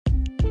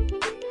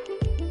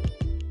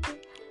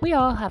We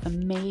all have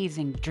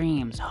amazing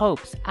dreams,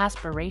 hopes,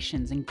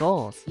 aspirations, and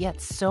goals, yet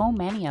so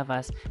many of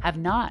us have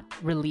not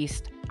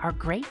released our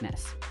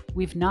greatness.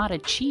 We've not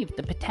achieved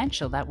the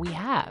potential that we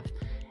have.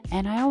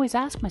 And I always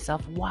ask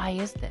myself, why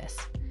is this?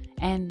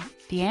 And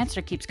the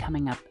answer keeps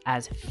coming up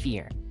as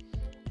fear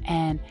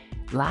and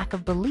lack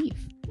of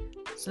belief.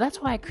 So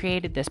that's why I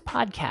created this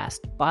podcast,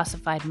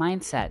 Bossified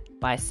Mindset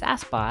by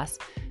SaaS Boss,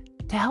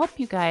 to help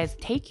you guys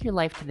take your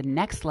life to the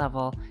next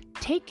level,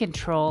 take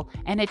control,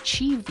 and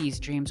achieve these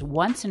dreams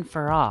once and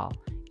for all.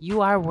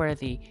 You are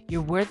worthy,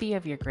 you're worthy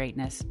of your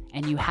greatness,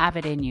 and you have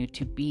it in you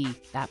to be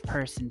that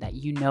person that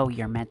you know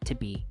you're meant to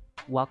be.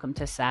 Welcome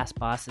to SaaS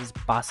Boss's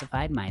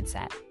Bossified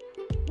Mindset.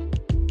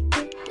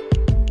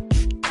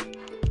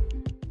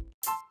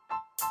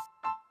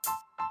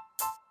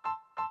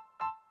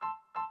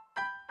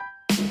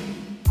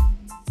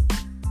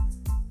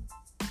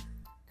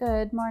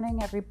 Good morning,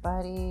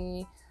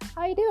 everybody.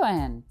 How you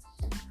doing?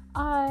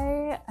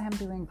 I am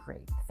doing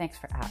great. Thanks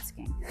for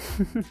asking.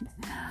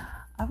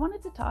 I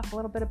wanted to talk a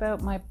little bit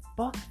about my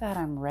book that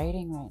I'm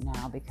writing right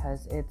now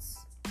because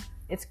it's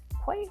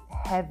quite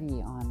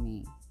heavy on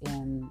me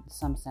in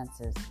some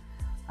senses.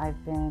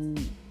 I've been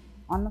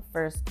on the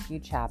first few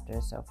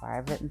chapters so far.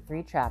 I've written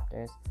 3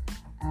 chapters,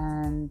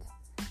 and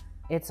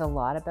it's a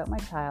lot about my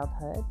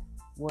childhood,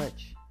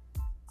 which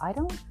I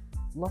don't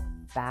look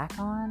back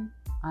on.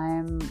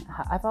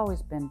 I've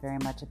always been very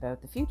much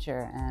about the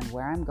future and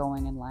where I'm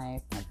going in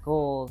life, my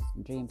goals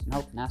and dreams and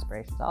hopes and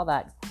aspirations, all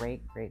that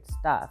great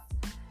stuff.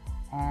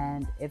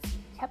 And it's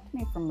kept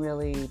me from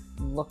really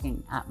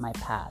looking at my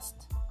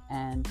past.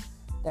 And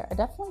there are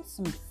definitely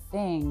some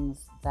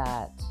things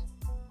that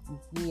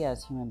we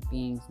as human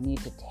beings need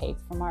to take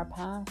from our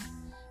past.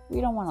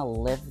 We don't want to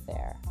live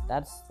there.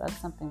 That's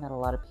something that a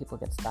lot of people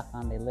get stuck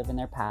on. They live in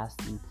their past,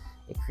 and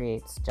it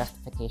creates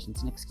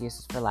justifications and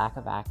excuses for lack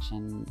of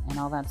action and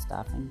all that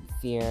stuff, and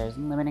fears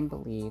and limiting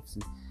beliefs.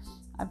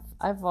 And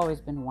I've always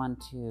been one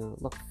to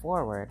look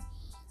forward,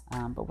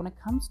 but when it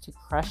comes to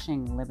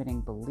crushing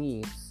limiting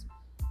beliefs,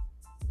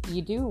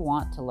 you do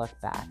want to look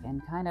back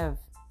and kind of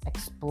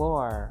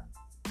explore,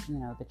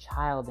 the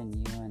child in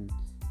you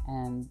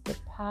and the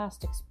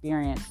past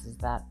experiences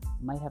that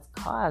might have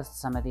caused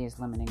some of these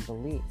limiting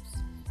beliefs.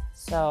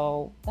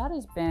 So that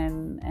has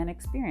been an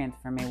experience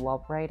for me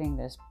while writing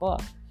this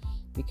book,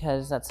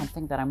 because that's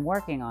something that I'm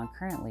working on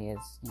currently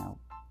is,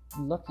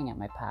 looking at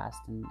my past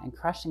and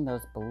crushing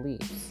those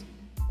beliefs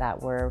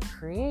that were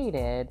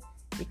created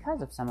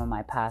because of some of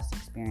my past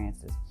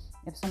experiences.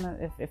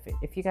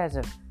 If you guys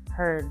have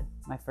heard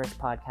my first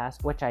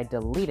podcast, which I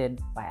deleted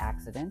by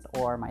accident,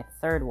 or my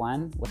third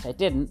one, which I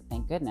didn't,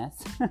 thank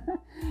goodness,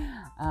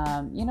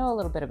 you know a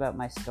little bit about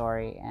my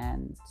story,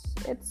 and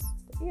it's,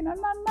 not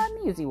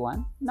an easy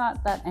one.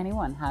 Not that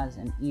anyone has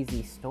an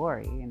easy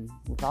story, and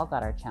we've all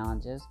got our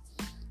challenges.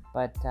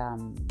 But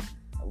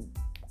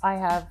I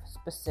have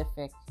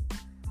specific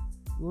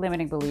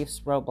limiting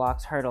beliefs,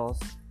 roadblocks, hurdles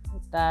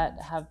that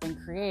have been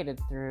created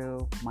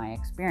through my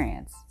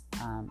experience,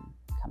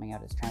 coming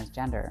out as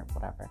transgender or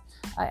whatever.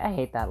 I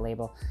hate that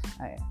label.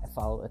 I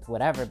follow it with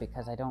whatever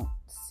because I don't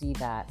see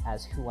that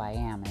as who I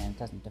am, and it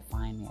doesn't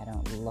define me. I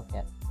don't look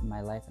at my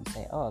life and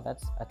say, oh,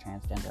 that's a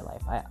transgender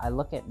life. I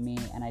look at me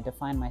and I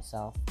define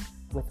myself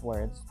with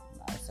words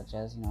such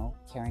as,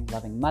 caring,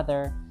 loving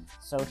mother,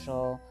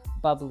 social,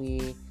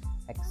 bubbly,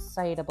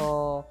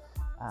 excitable,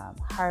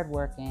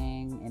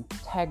 hardworking,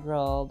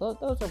 integral.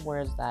 Those are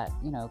words that,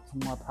 can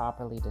more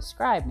properly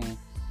describe me,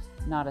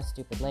 not a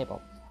stupid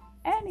label.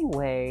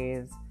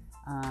 Anyways,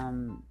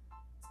 I'm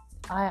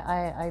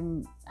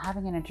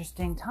having an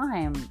interesting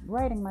time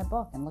writing my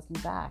book and looking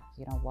back,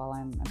 while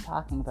I'm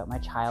talking about my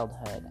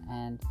childhood.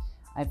 And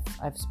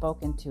I've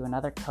spoken to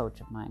another coach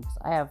of mine, because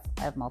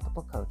I have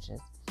multiple coaches,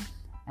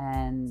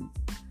 and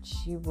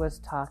she was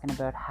talking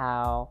about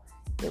how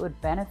it would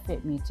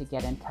benefit me to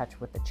get in touch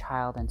with the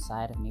child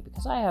inside of me,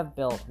 because I have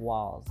built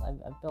walls.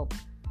 I've built,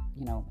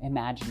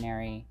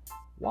 imaginary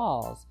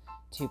walls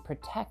to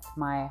protect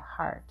my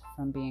heart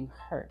from being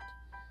hurt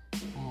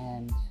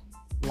and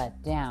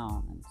let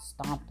down and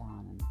stomped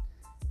on, and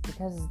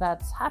because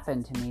that's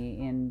happened to me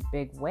in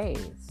big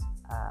ways.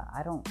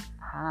 I don't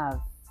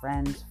have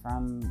friends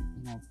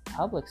from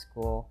public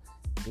school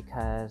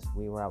because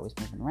we were always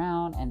moving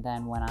around, and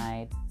then when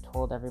I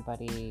told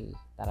everybody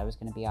that I was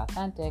going to be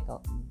authentic,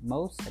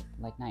 most,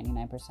 like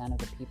 99% of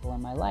the people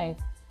in my life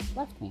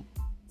left me.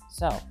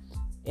 So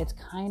it's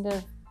kind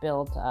of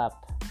built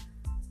up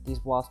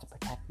these walls to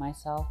protect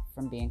myself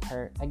from being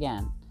hurt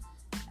again.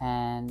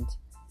 And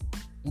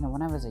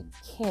when I was a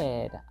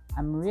kid,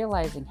 I'm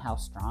realizing how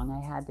strong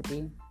I had to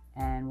be.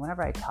 And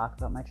whenever I talk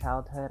about my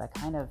childhood, I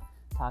kind of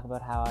talk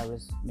about how I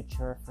was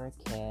mature for a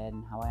kid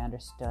and how I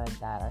understood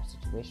that our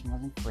situation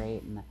wasn't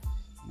great, and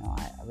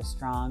I was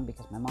strong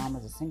because my mom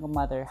was a single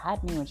mother,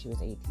 had me when she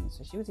was 18,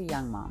 so she was a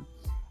young mom.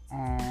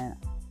 And,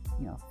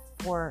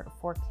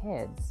 four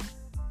kids,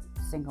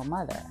 single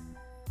mother.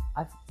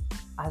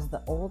 As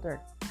the older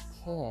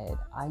kid,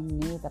 I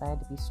knew that I had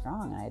to be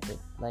strong. I had to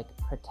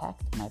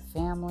protect my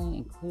family,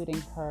 including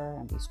her,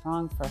 and be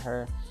strong for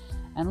her.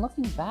 And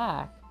looking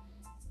back,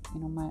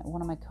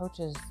 one of my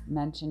coaches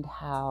mentioned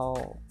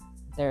how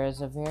there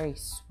is a very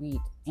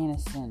sweet,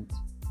 innocent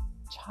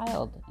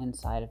child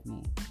inside of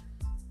me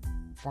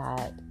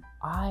that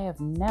I have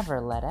never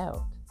let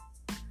out.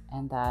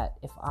 And that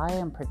if I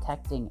am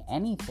protecting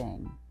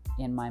anything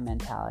in my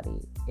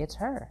mentality, it's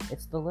her.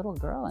 It's the little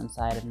girl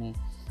inside of me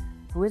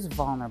who is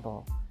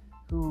vulnerable,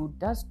 who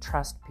does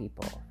trust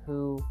people,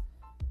 who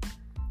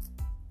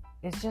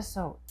is just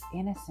so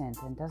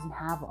innocent and doesn't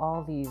have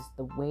all the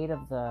weight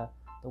of the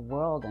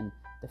world and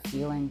the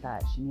feeling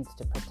that she needs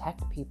to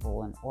protect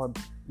people or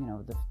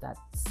that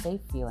safe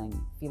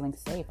feeling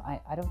safe.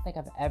 I don't think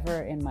I've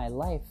ever in my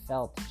life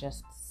felt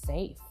just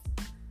safe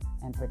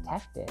and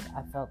protected.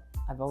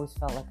 I've always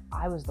felt like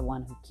I was the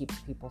one who keeps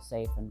people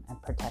safe and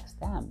protects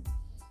them.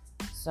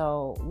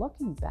 So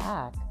looking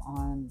back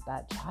on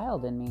that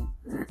child in me,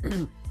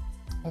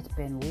 it's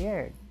been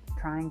weird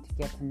trying to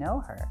get to know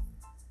her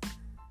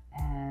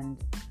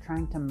and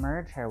trying to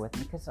merge her with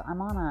me, because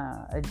I'm on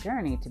a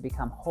journey to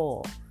become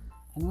whole.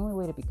 And the only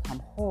way to become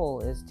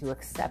whole is to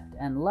accept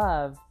and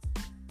love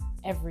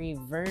every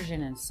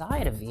version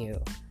inside of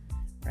you,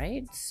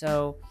 right?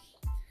 So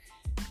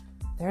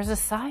there's a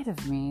side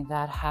of me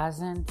that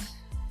hasn't,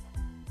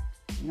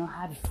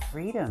 had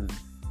freedom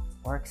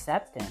or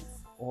acceptance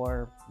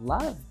or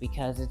love,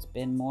 because it's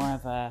been more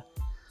of a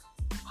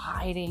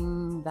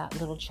hiding that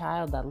little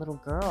child, that little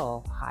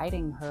girl,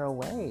 hiding her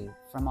away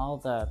from all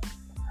the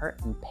hurt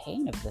and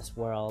pain of this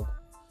world.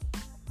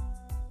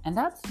 And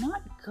that's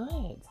not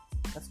good.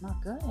 That's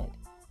not good.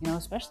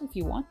 Especially if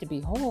you want to be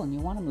whole and you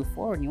want to move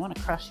forward and you want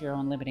to crush your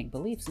own limiting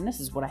beliefs. And this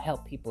is what I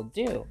help people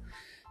do.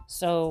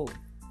 So,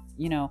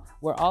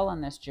 we're all on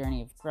this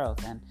journey of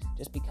growth. And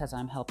just because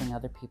I'm helping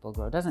other people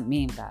grow doesn't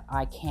mean that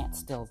I can't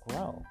still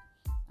grow.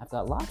 I've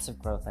got lots of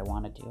growth I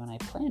want to do and I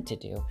plan to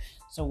do.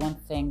 So one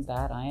thing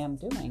that I am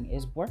doing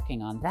is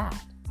working on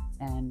that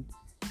and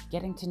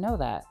getting to know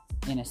that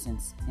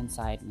innocence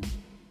inside me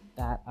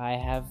that I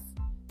have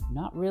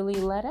not really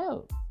let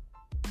out.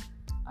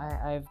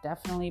 I've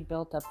definitely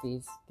built up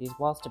these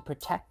walls to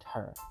protect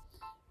her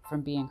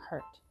from being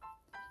hurt.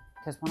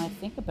 Because when I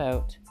think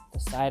about the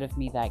side of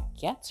me that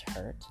gets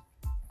hurt,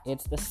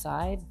 it's the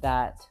side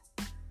that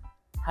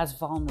has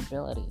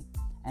vulnerability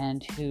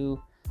and who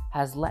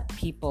has let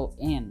people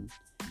in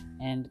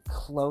and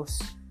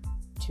close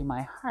to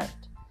my heart.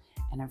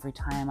 And every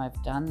time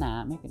I've done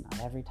that, maybe not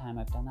every time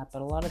I've done that,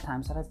 but a lot of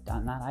times that I've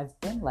done that, I've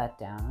been let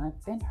down and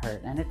I've been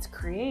hurt. And it's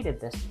created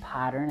this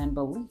pattern and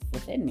belief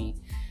within me.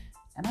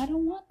 And I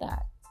don't want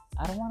that.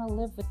 I don't want to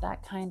live with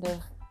that kind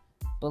of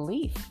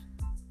belief,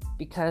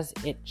 because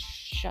it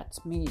shuts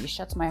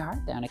my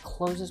heart down. It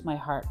closes my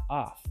heart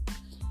off.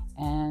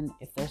 And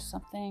if there's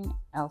something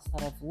else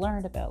that I've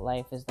learned about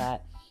life, is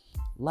that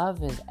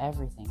love is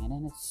everything,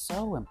 and it's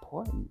so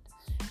important.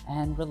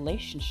 And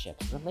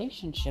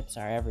relationships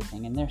are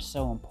everything, and they're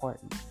so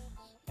important.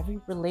 Every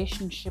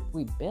relationship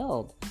we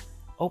build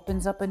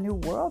opens up a new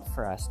world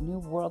for us, new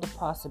world of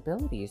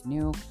possibilities,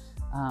 new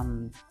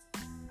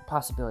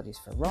possibilities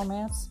for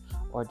romance,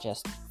 or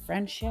just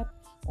friendship,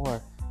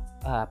 or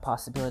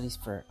possibilities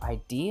for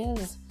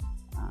ideas,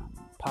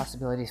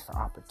 possibilities for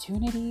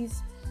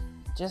opportunities.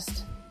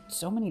 Just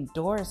so many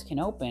doors can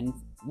open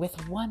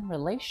with one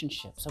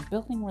relationship. So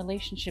building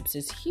relationships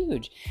is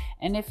huge.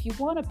 And if you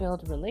want to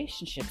build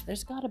relationships,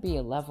 there's got to be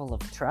a level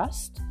of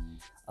trust,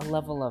 a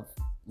level of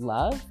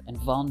love and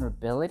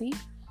vulnerability.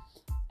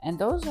 And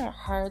those are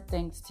hard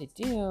things to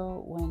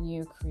do when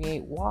you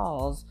create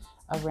walls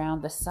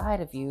around the side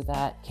of you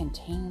that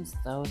contains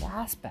those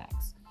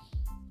aspects.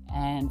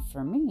 And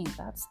for me,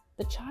 that's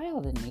the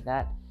child in me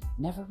that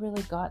never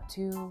really got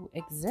to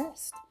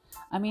exist.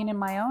 I mean, in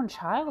my own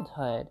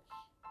childhood,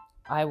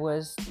 I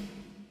was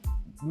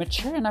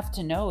mature enough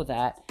to know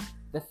that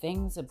there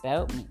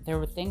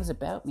were things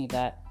about me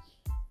that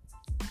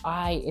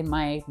I, in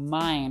my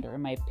mind or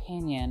in my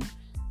opinion,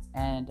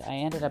 and I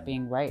ended up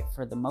being right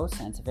for the most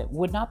sense of it,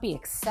 would not be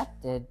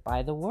accepted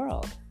by the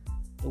world.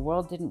 The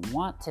world didn't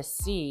want to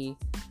see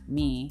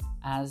me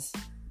as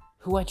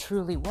who I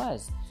truly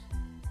was.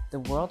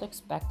 The world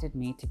expected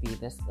me to be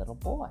this little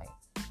boy.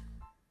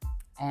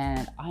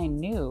 And I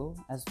knew,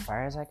 as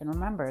far as I can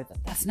remember, that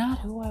that's not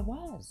who I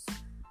was.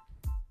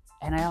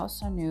 And I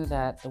also knew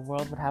that the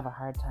world would have a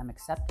hard time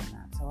accepting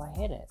that, so I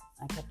hid it.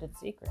 I kept it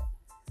secret.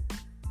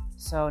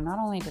 So not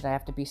only did I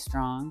have to be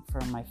strong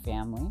for my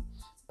family,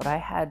 but I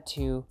had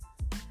to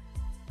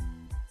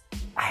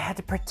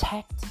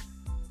protect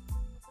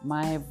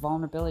my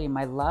vulnerability,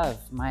 my love,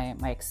 my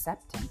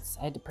acceptance.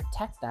 I had to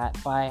protect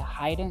that by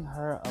hiding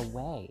her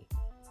away.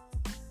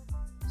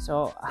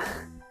 So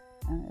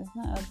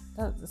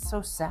that's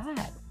so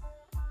sad.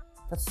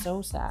 That's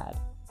so sad.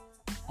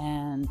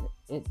 And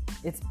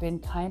it's been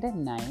kind of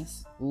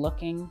nice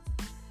looking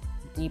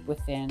deep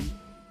within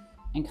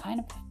and kind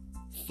of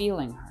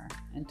feeling her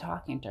and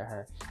talking to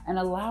her and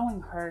allowing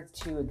her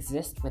to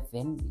exist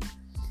within me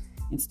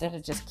instead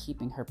of just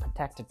keeping her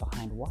protected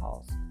behind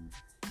walls.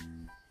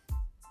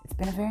 It's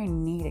been a very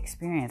neat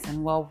experience.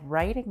 And while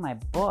writing my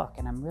book,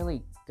 and I'm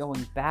really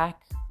going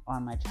back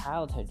on my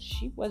childhood,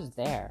 she was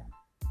there.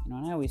 And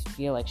I always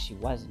feel like she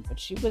wasn't, but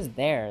she was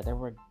there. There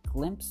were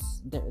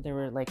glimpses, there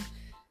were like,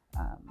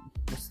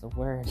 what's the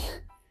word?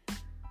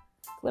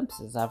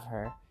 Glimpses of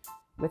her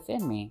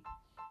within me.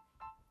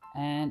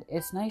 And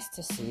it's nice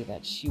to see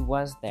that she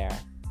was there.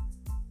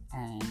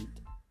 And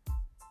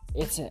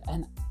it's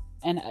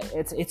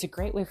a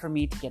great way for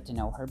me to get to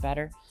know her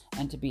better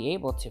and to be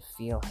able to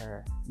feel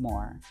her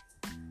more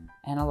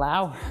and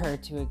allow her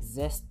to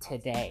exist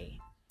today.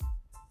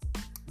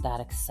 That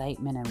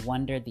excitement and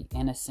wonder, the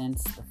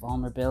innocence, the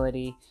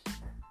vulnerability,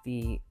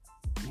 the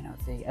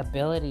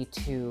ability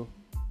to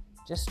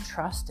just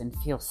trust and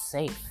feel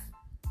safe.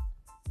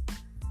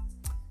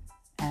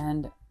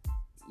 And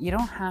you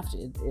don't have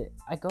to,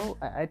 I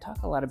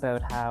talk a lot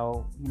about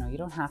how, you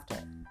don't have to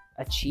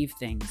achieve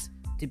things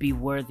to be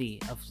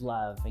worthy of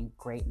love and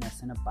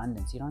greatness and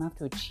abundance. You don't have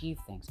to achieve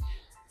things.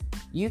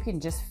 You can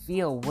just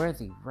feel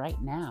worthy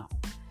right now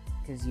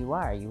because you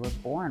were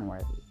born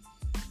worthy.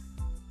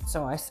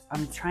 So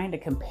I'm trying to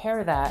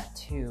compare that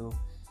to,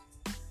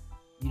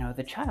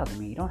 the child in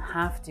me. You don't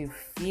have to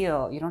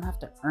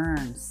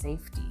earn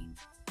safety,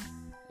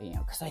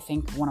 because I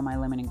think one of my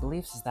limiting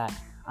beliefs is that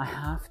I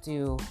have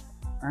to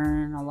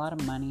earn a lot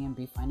of money and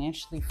be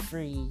financially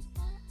free,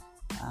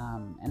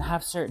 and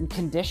have certain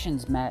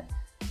conditions met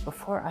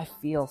before I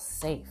feel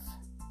safe.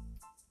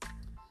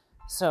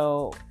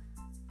 So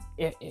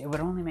it would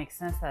only make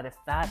sense that if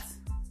that's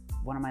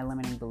one of my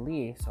limiting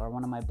beliefs or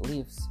one of my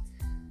beliefs,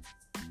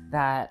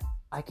 that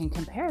I can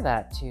compare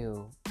that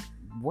to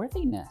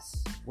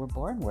worthiness. We're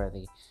born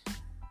worthy.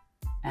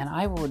 And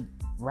I would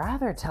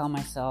rather tell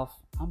myself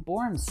I'm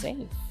born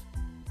safe.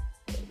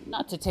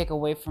 Not to take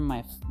away from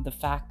the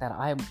fact that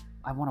I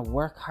want to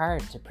work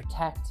hard to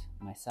protect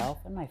myself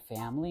and my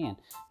family and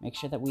make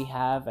sure that we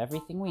have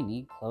everything we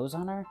need, clothes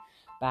on our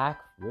back,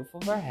 roof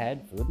over our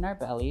head, food in our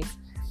bellies.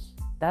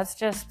 That's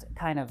just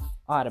kind of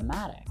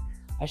automatic.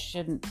 I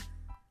shouldn't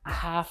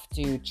have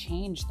to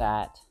change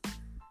that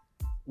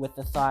with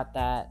the thought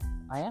that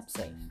I am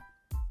safe.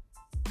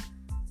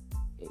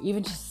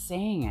 Even just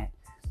saying it,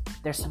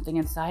 there's something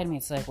inside me.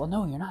 It's like, well,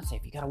 no, you're not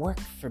safe. You got to work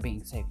for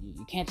being safe.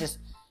 You can't just,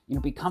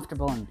 be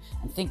comfortable and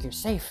think you're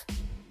safe.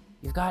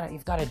 You've got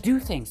to do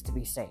things to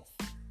be safe.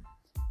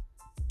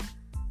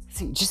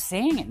 See, just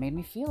saying it made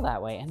me feel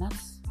that way, and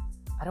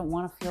I don't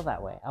want to feel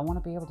that way. I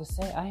want to be able to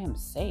say I am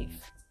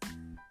safe,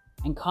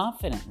 and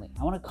confidently.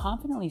 I want to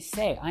confidently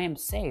say I am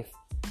safe,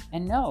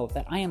 and know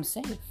that I am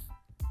safe.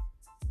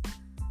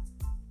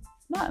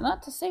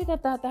 Not to say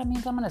that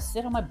means I'm going to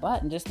sit on my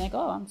butt and just think,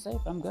 oh, I'm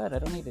safe, I'm good, I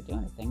don't need to do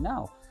anything.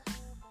 No,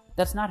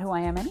 that's not who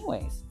I am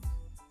anyways.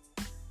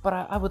 But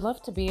I would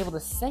love to be able to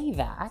say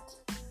that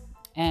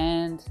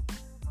and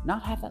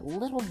not have that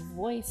little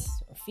voice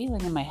or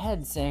feeling in my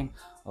head saying,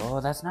 oh,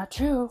 that's not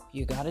true,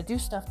 you got to do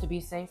stuff to be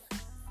safe.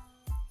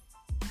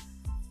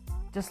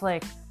 Just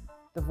like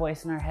the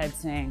voice in our head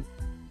saying,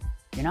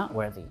 you're not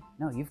worthy.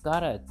 No, you've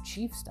got to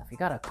achieve stuff. You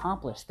got to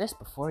accomplish this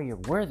before you're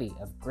worthy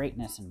of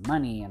greatness and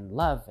money and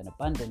love and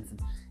abundance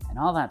and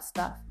all that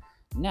stuff.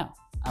 No,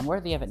 I'm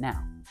worthy of it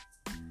now.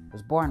 I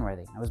was born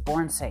worthy. I was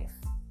born safe.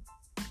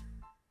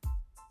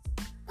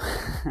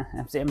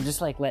 I'm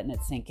just like letting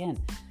it sink in.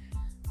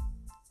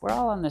 We're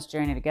all on this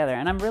journey together,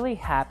 and I'm really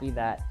happy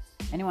that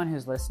anyone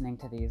who's listening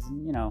to these,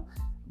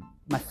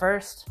 my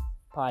first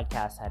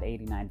podcast had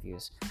 89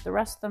 views. The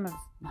rest of them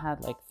have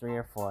had like 3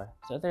 or 4.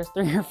 So there's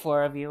 3 or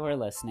 4 of you who are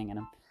listening, and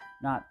I'm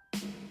not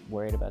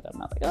worried about that. I'm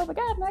not like, oh my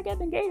God, I'm not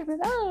getting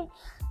engagement. Oh.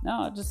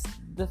 No, just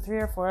the 3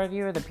 or 4 of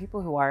you are the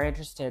people who are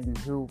interested and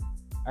who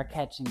are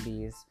catching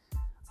these.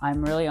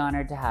 I'm really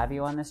honored to have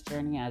you on this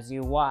journey as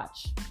you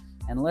watch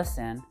and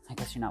listen. I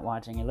guess you're not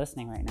watching, you're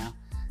listening right now,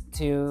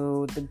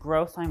 to the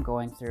growth I'm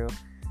going through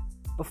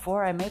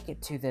before I make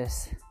it to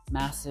this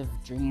massive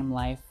dream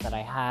life that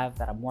I have,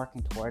 that I'm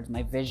working towards,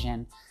 my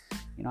vision.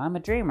 I'm a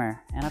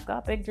dreamer, and I've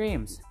got big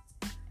dreams.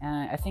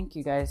 And I think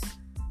you guys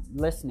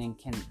listening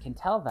can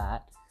tell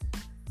that.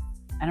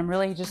 And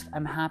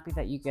I'm happy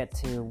that you get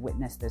to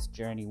witness this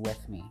journey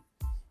with me.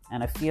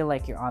 And I feel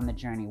like you're on the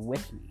journey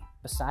with me,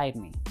 beside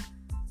me.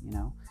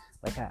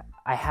 Like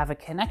I have a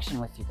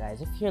connection with you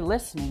guys. If you're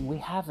listening, we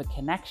have a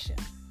connection.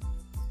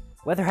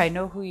 Whether I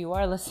know who you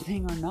are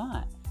listening or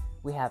not,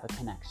 we have a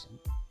connection.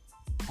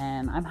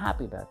 And I'm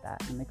happy about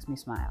that. It makes me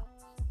smile.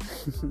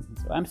 So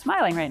I'm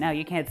smiling right now.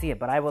 You can't see it,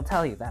 but I will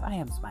tell you that I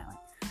am smiling.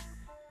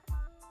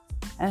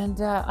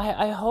 And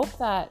I hope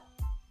that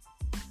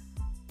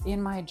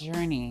in my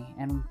journey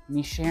and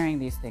me sharing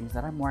these things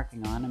that I'm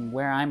working on and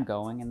where I'm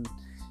going and,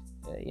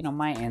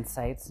 my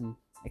insights and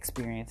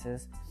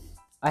experiences,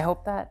 I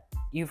hope that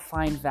you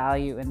find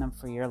value in them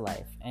for your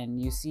life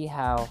and you see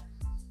how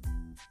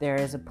there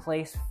is a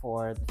place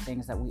for the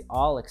things that we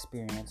all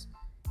experience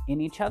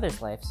in each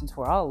other's life, since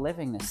we're all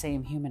living the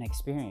same human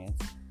experience.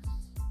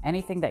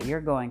 Anything that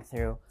you're going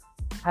through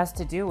has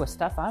to do with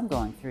stuff I'm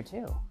going through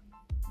too,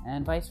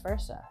 and vice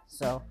versa.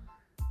 So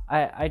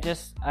I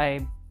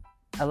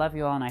love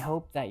you all, and I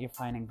hope that you're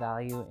finding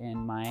value in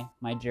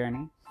my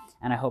journey,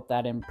 and I hope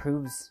that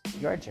improves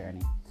your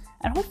journey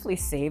and hopefully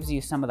saves you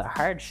some of the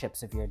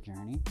hardships of your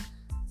journey,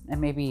 and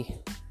maybe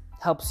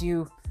helps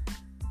you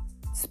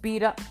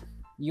speed up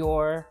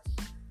your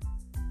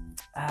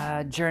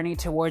journey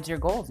towards your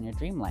goals and your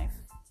dream life.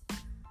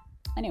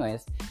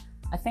 Anyways,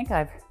 I think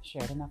I've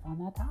shared enough on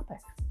that topic.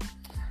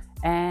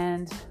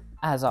 And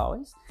as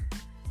always,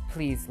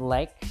 please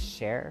like,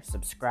 share,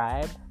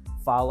 subscribe,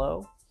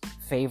 follow,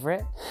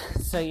 favorite,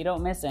 so you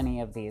don't miss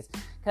any of these.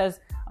 Because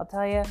I'll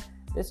tell you,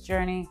 this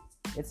journey,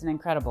 it's an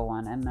incredible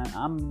one, and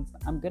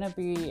I'm gonna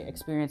be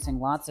experiencing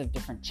lots of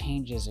different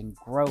changes and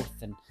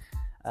growth, and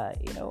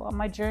on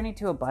my journey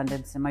to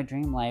abundance in my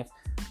dream life.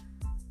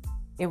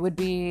 It would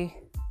be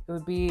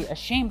a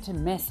shame to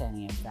miss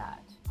any of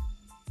that.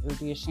 It would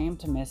be a shame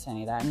to miss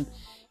any of that. And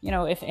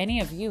if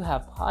any of you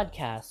have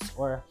podcasts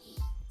or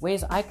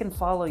ways I can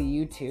follow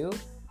you too,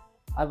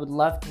 I would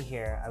love to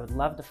hear. I would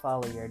love to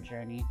follow your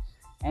journey.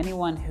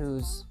 Anyone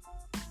who's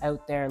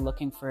out there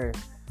looking for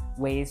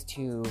ways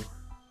to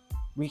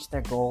reach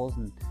their goals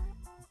and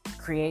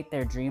create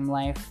their dream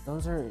life,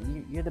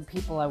 you're the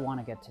people I want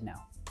to get to know.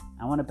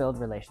 I want to build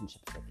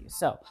relationships with you.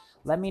 So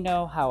let me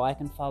know how I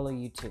can follow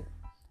you too,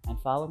 and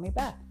follow me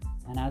back.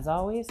 And as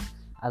always,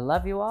 I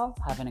love you all.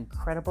 Have an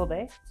incredible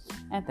day,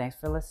 and thanks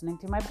for listening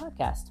to my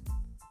podcast.